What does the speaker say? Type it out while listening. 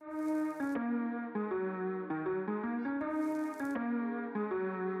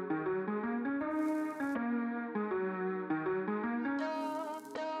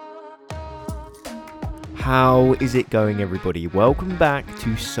How is it going, everybody? Welcome back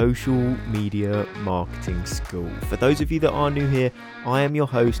to Social Media Marketing School. For those of you that are new here, I am your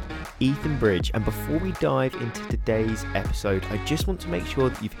host, Ethan Bridge, and before we dive into today's episode, I just want to make sure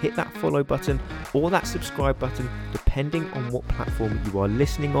that you've hit that follow button or that subscribe button, depending on what platform you are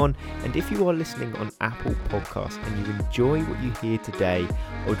listening on. And if you are listening on Apple Podcasts and you enjoy what you hear today,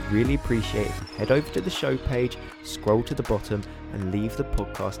 I would really appreciate if you head over to the show page, scroll to the bottom, and leave the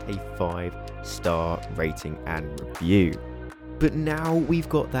podcast a 5-star rating and review. But now we've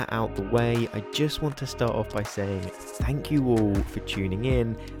got that out the way, I just want to start off by saying thank you all for tuning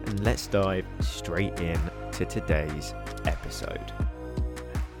in, and let's dive straight in to today's episode.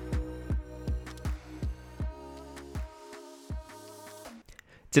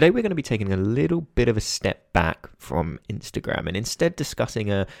 Today we're going to be taking a little bit of a step back from Instagram and instead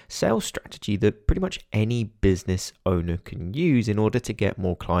discussing a sales strategy that pretty much any business owner can use in order to get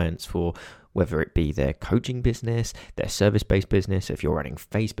more clients for whether it be their coaching business, their service-based business, if you're running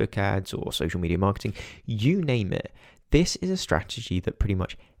Facebook ads or social media marketing, you name it. This is a strategy that pretty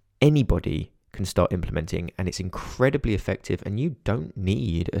much anybody can start implementing, and it's incredibly effective, and you don't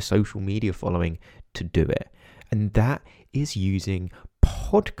need a social media following to do it. And that is using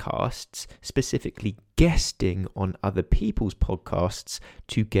podcasts, specifically guesting on other people's podcasts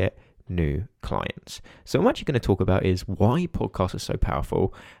to get new clients. So what I'm actually going to talk about is why podcasts are so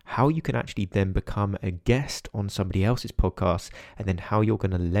powerful, how you can actually then become a guest on somebody else's podcast, and then how you're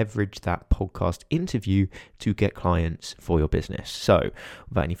going to leverage that podcast interview to get clients for your business. So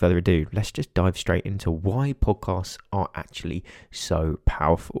without any further ado, let's just dive straight into why podcasts are actually so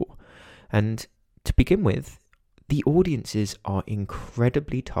powerful. And to begin with, the audiences are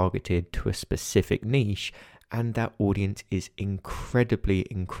incredibly targeted to a specific niche, and that audience is incredibly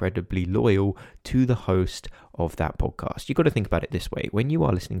loyal to the host of that podcast. You've got to think about it this way. When you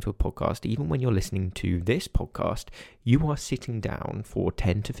are listening to a podcast, even when you're listening to this podcast, you are sitting down for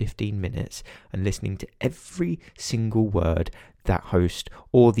 10 to 15 minutes and listening to every single word that host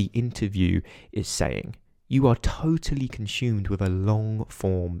or the interview is saying. You are totally consumed with a long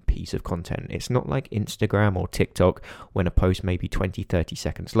form piece of content. It's not like Instagram or TikTok when a post may be 20, 30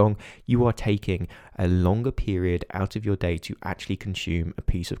 seconds long. You are taking a longer period out of your day to actually consume a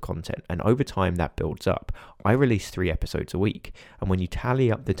piece of content. And over time that builds up. I release 3 episodes a week. And when you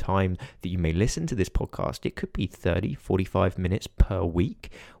tally up the time that you may listen to this podcast, it could be 30, 45 minutes per week,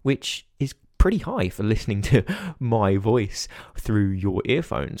 which is pretty high for listening to my voice through your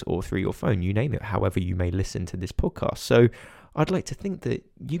earphones or through your phone, you name it, however you may listen to this podcast. So I'd like to think that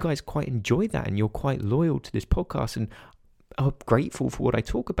you guys quite enjoy that and you're quite loyal to this podcast and are grateful for what I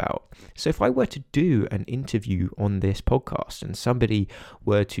talk about. So if I were to do an interview on this podcast and somebody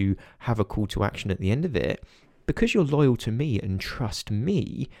were to have a call to action at the end of it, because you're loyal to me and trust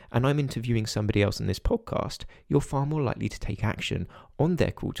me, and I'm interviewing somebody else in this podcast, you're far more likely to take action on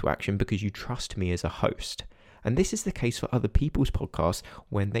their call to action because you trust me as a host. And this is the case for other people's podcasts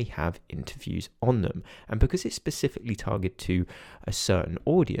when they have interviews on them. And because it's specifically targeted to a certain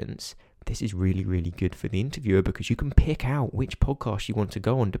audience, this is really good for the interviewer because you can pick out which podcast you want to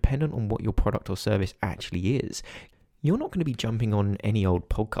go on depending on what your product or service actually is. You're not going to be jumping on any old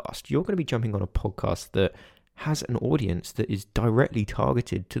podcast. You're going to be jumping on a podcast that has an audience that is directly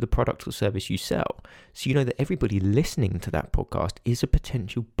targeted to the product or service you sell. So you know that everybody listening to that podcast is a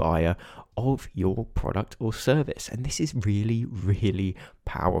potential buyer of your product or service. And this is really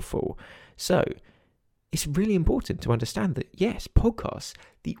powerful. So it's really important to understand that, yes, podcasts,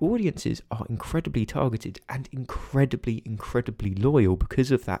 the audiences are incredibly targeted and incredibly loyal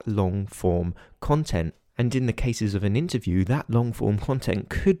because of that long form content. And in the cases of an interview, that long-form content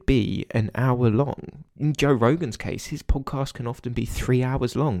could be an hour long. In Joe Rogan's case, his podcast can often be 3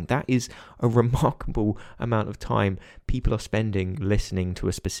 hours long. That is a remarkable amount of time people are spending listening to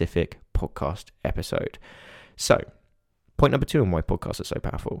a specific podcast episode. So, point number 2 on why podcasts are so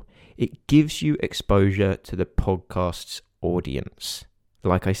powerful. It gives you exposure to the podcast's audience.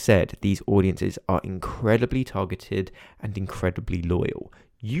 Like I said, these audiences are incredibly targeted and incredibly loyal.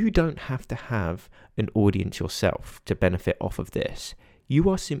 You don't have to have an audience yourself to benefit off of this. You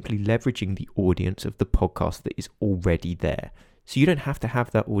are simply leveraging the audience of the podcast that is already there. So you don't have to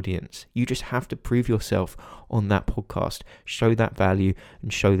have that audience. You just have to prove yourself on that podcast, show that value,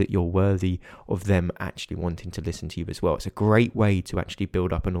 and show that you're worthy of them actually wanting to listen to you as well. It's a great way to actually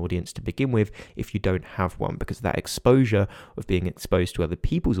build up an audience to begin with if you don't have one, because that exposure of being exposed to other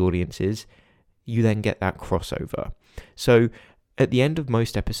people's audiences, you then get that crossover. So at the end of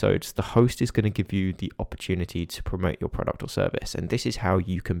most episodes, the host is going to give you the opportunity to promote your product or service. And this is how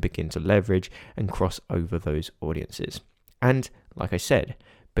you can begin to leverage and cross over those audiences. And like I said,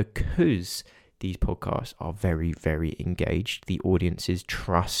 because these podcasts are very, very engaged, the audiences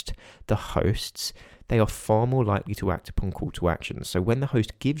trust the hosts, they are far more likely to act upon call to action. So when the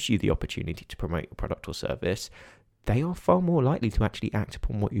host gives you the opportunity to promote your product or service, they are far more likely to actually act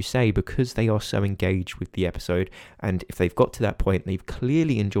upon what you say because they are so engaged with the episode. And if they've got to that point, they've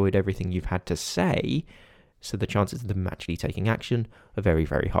clearly enjoyed everything you've had to say. So the chances of them actually taking action are very,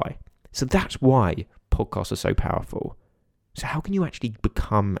 very high. So that's why podcasts are so powerful. So how can you actually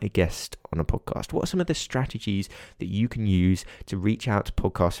become a guest on a podcast? What are some of the strategies that you can use to reach out to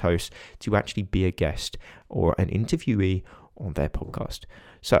podcast hosts to actually be a guest or an interviewee on their podcast?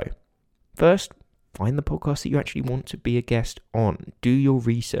 So first, find the podcast that you actually want to be a guest on. Do your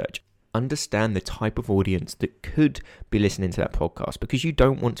research. Understand the type of audience that could be listening to that podcast, because you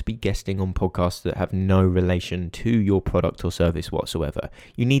don't want to be guesting on podcasts that have no relation to your product or service whatsoever.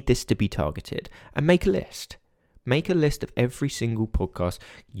 You need this to be targeted, and make a list. Make a list of every single podcast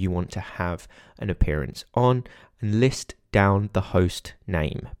you want to have an appearance on and list down the host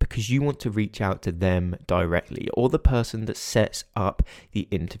name, because you want to reach out to them directly, or the person that sets up the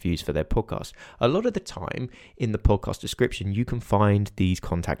interviews for their podcast. A lot of the time in the podcast description, you can find these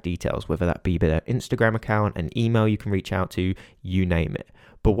contact details, whether that be their Instagram account, an email you can reach out to, you name it.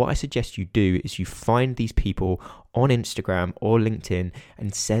 But what I suggest you do is you find these people on Instagram or LinkedIn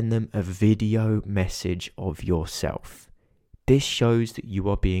and send them a video message of yourself. This shows that you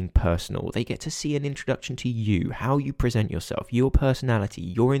are being personal. They get to see an introduction to you, how you present yourself, your personality,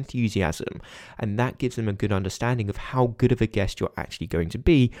 your enthusiasm, and that gives them a good understanding of how good of a guest you're actually going to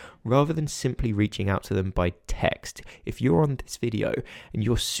be, rather than simply reaching out to them by text. If you're on this video and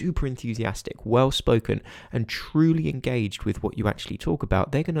you're super enthusiastic, well-spoken, and truly engaged with what you actually talk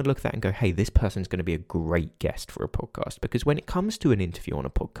about, they're going to look at that and go, hey, this person's going to be a great guest for a podcast. Because when it comes to an interview on a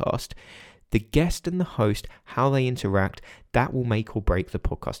podcast, the guest and the host, how they interact, that will make or break the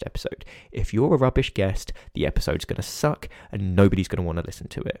podcast episode. If you're a rubbish guest, the episode's going to suck and nobody's going to want to listen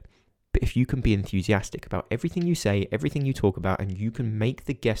to it. But if you can be enthusiastic about everything you say, everything you talk about, and you can make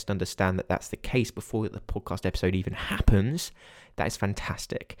the guest understand that that's the case before the podcast episode even happens, that is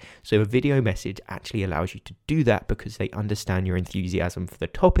fantastic. So a video message actually allows you to do that, because they understand your enthusiasm for the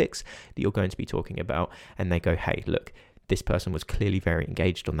topics that you're going to be talking about, and they go, hey, look, this person was clearly very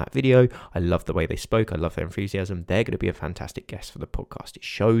engaged on that video. I love the way they spoke. I love their enthusiasm. They're going to be a fantastic guest for the podcast. It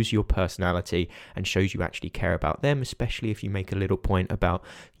shows your personality and shows you actually care about them, especially if you make a little point about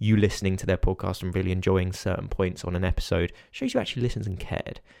you listening to their podcast and really enjoying certain points on an episode. It shows you actually listened and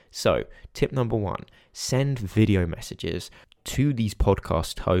cared. So tip number 1, send video messages to these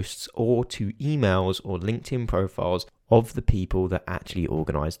podcast hosts or to emails or LinkedIn profiles of the people that actually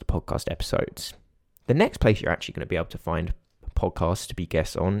organize the podcast episodes. The next place you're actually going to be able to find podcasts to be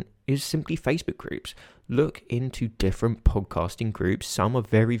guests on is simply Facebook groups. Look into different podcasting groups. Some are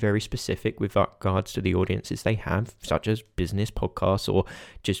very, very specific with regards to the audiences they have, such as business podcasts, or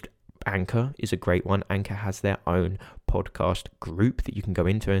just Anchor is a great one. Anchor has their own podcast group that you can go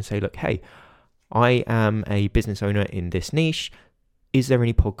into and say, look, hey, I am a business owner in this niche. Is there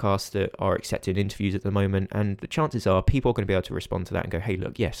any podcasts that are accepting interviews at the moment? And the chances are people are going to be able to respond to that and go, hey,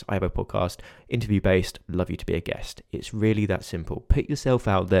 look, yes, I have a podcast, interview-based, love you to be a guest. It's really that simple. Put yourself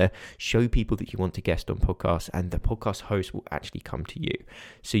out there, show people that you want to guest on podcasts, and the podcast host will actually come to you.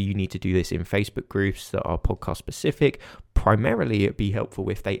 So you need to do this in Facebook groups that are podcast specific. Primarily, it'd be helpful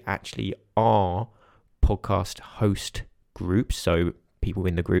if they actually are podcast host groups. So people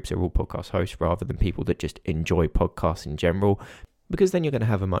in the groups are all podcast hosts rather than people that just enjoy podcasts in general, because then you're going to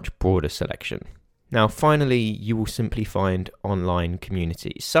have a much broader selection. Now, finally, you will simply find online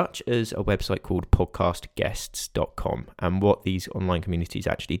communities, such as a website called podcastguests.com. And what these online communities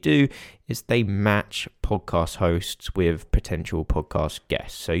actually do is they match podcast hosts with potential podcast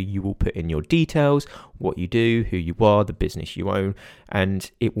guests. So you will put in your details, what you do, who you are, the business you own, and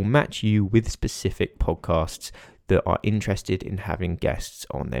it will match you with specific podcasts that are interested in having guests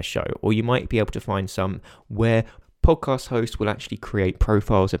on their show. Or you might be able to find some where podcast hosts will actually create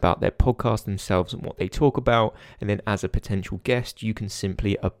profiles about their podcast themselves and what they talk about, and then as a potential guest, you can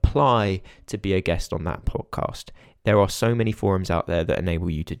simply apply to be a guest on that podcast. There are so many forums out there that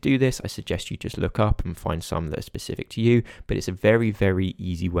enable you to do this. I suggest you just look up and find some that are specific to you, but it's a very, very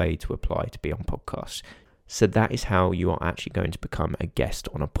easy way to apply to be on podcasts. So that is how you are actually going to become a guest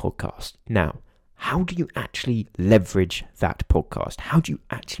on a podcast. Now, how do you actually leverage that podcast? How do you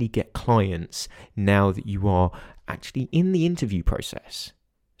actually get clients now that you are actually in the interview process?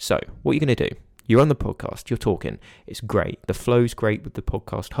 So what you're going to do, you're on the podcast, you're talking, it's great. The flow's great with the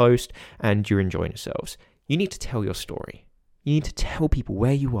podcast host and you're enjoying yourselves. You need to tell your story. You need to tell people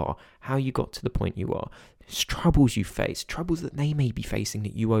where you are, how you got to the point you are, troubles you faced, troubles that they may be facing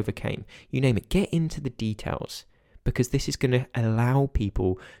that you overcame. You name it. Get into the details, because this is going to allow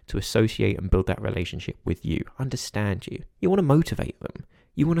people to associate and build that relationship with you, understand you. You want to motivate them.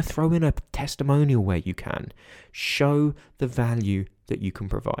 You want to throw in a testimonial where you can. Show the value that you can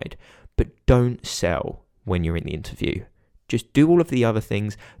provide, but don't sell when you're in the interview. Just do all of the other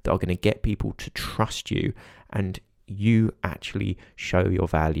things that are going to get people to trust you, and you actually show your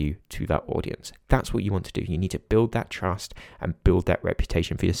value to that audience. That's what you want to do. You need to build that trust and build that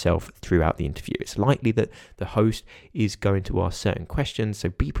reputation for yourself throughout the interview. It's likely that the host is going to ask certain questions, so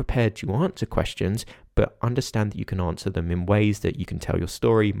be prepared to answer questions, but understand that you can answer them in ways that you can tell your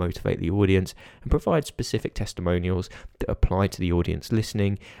story, motivate the audience, and provide specific testimonials that apply to the audience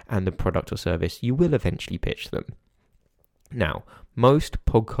listening and the product or service you will eventually pitch them. Now, most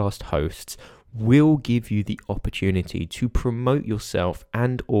podcast hosts will give you the opportunity to promote yourself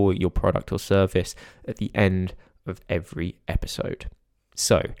and or your product or service at the end of every episode.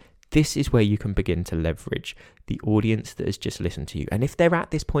 So this is where you can begin to leverage the audience that has just listened to you. And if they're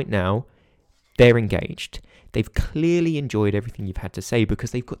at this point now, they're engaged. They've clearly enjoyed everything you've had to say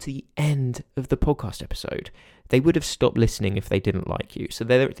because they've got to the end of the podcast episode. They would have stopped listening if they didn't like you. So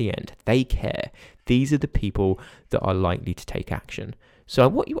they're at the end. They care. These are the people that are likely to take action. So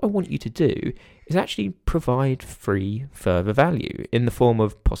what I want you to do is actually provide free further value in the form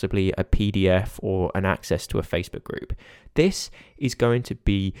of possibly a PDF or an access to a Facebook group. This is going to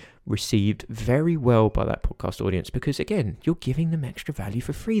be received very well by that podcast audience because, again, you're giving them extra value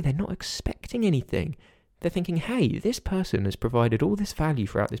for free. They're not expecting anything. They're thinking, hey, this person has provided all this value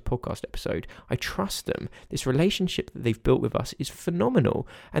throughout this podcast episode. I trust them. This relationship that they've built with us is phenomenal.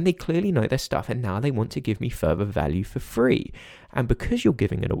 And they clearly know their stuff. And now they want to give me further value for free. And because you're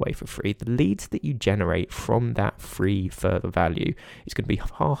giving it away for free, the leads that you generate from that free further value is going to be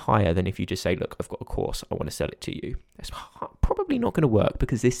far higher than if you just say, look, I've got a course. I want to sell it to you. That's probably not going to work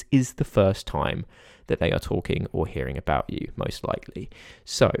because this is the first time that they are talking or hearing about you, most likely.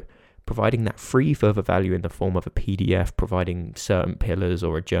 So providing that free further value in the form of a PDF, providing certain pillars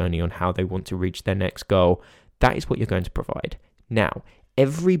or a journey on how they want to reach their next goal, that is what you're going to provide. Now,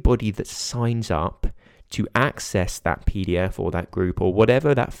 everybody that signs up to access that PDF or that group or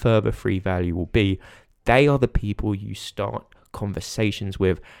whatever that further free value will be, they are the people you start conversations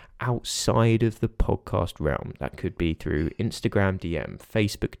with outside of the podcast realm. That could be through Instagram DM,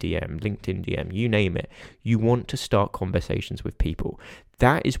 Facebook DM, LinkedIn DM, you name it. You want to start conversations with people.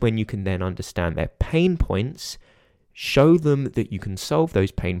 That is when you can then understand their pain points, show them that you can solve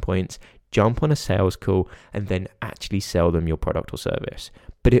those pain points, jump on a sales call, and then actually sell them your product or service.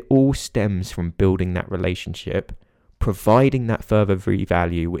 But it all stems from building that relationship, providing that further free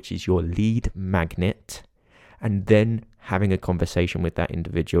value, which is your lead magnet, and then having a conversation with that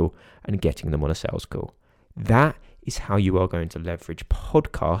individual and getting them on a sales call. That is how you are going to leverage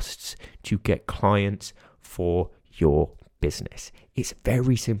podcasts to get clients for your business. It's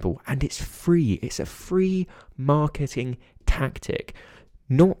very simple and it's free. It's a free marketing tactic.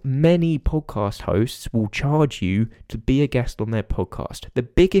 Not many podcast hosts will charge you to be a guest on their podcast. The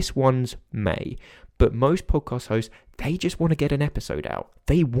biggest ones may, but most podcast hosts, they just want to get an episode out.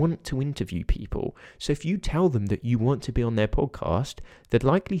 They want to interview people. So if you tell them that you want to be on their podcast, the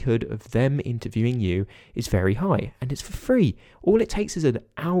likelihood of them interviewing you is very high, and it's for free. All it takes is an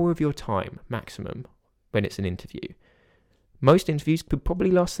hour of your time maximum when it's an interview. Most interviews could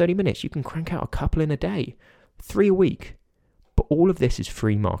probably last 30 minutes. You can crank out a couple in a day, 3 a week. But all of this is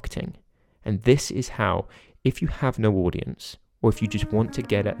free marketing. And this is how, if you have no audience, or if you just want to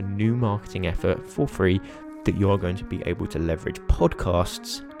get at a new marketing effort for free, that you are going to be able to leverage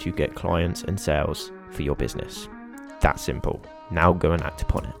podcasts to get clients and sales for your business. That simple. Now go and act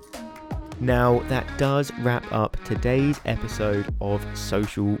upon it. Now, that does wrap up today's episode of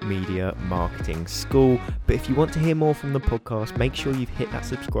Social Media Marketing School. But if you want to hear more from the podcast, make sure you've hit that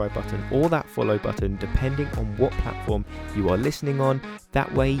subscribe button or that follow button, depending on what platform you are listening on.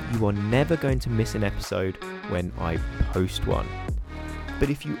 That way, you are never going to miss an episode when I post one. But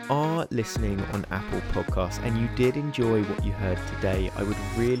if you are listening on Apple Podcasts and you did enjoy what you heard today, I would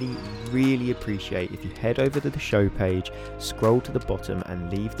really appreciate if you head over to the show page, scroll to the bottom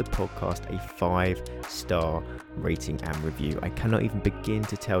and leave the podcast a 5-star rating and review. I cannot even begin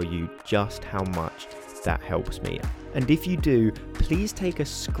to tell you just how much that helps me. And if you do, please take a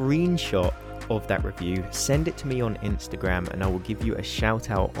screenshot of that review, send it to me on Instagram, and I will give you a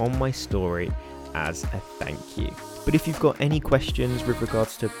shout out on my story as a thank you. But if you've got any questions with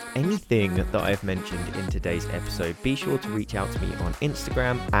regards to anything that I've mentioned in today's episode, be sure to reach out to me on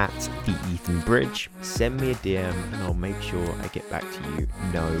Instagram at @TheEthanBridge. Send me a DM and I'll make sure I get back to you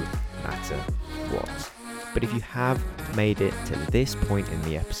no matter what. But if you have made it to this point in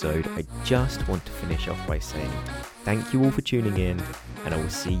the episode, I just want to finish off by saying thank you all for tuning in, and I will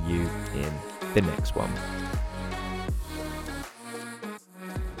see you in the next one.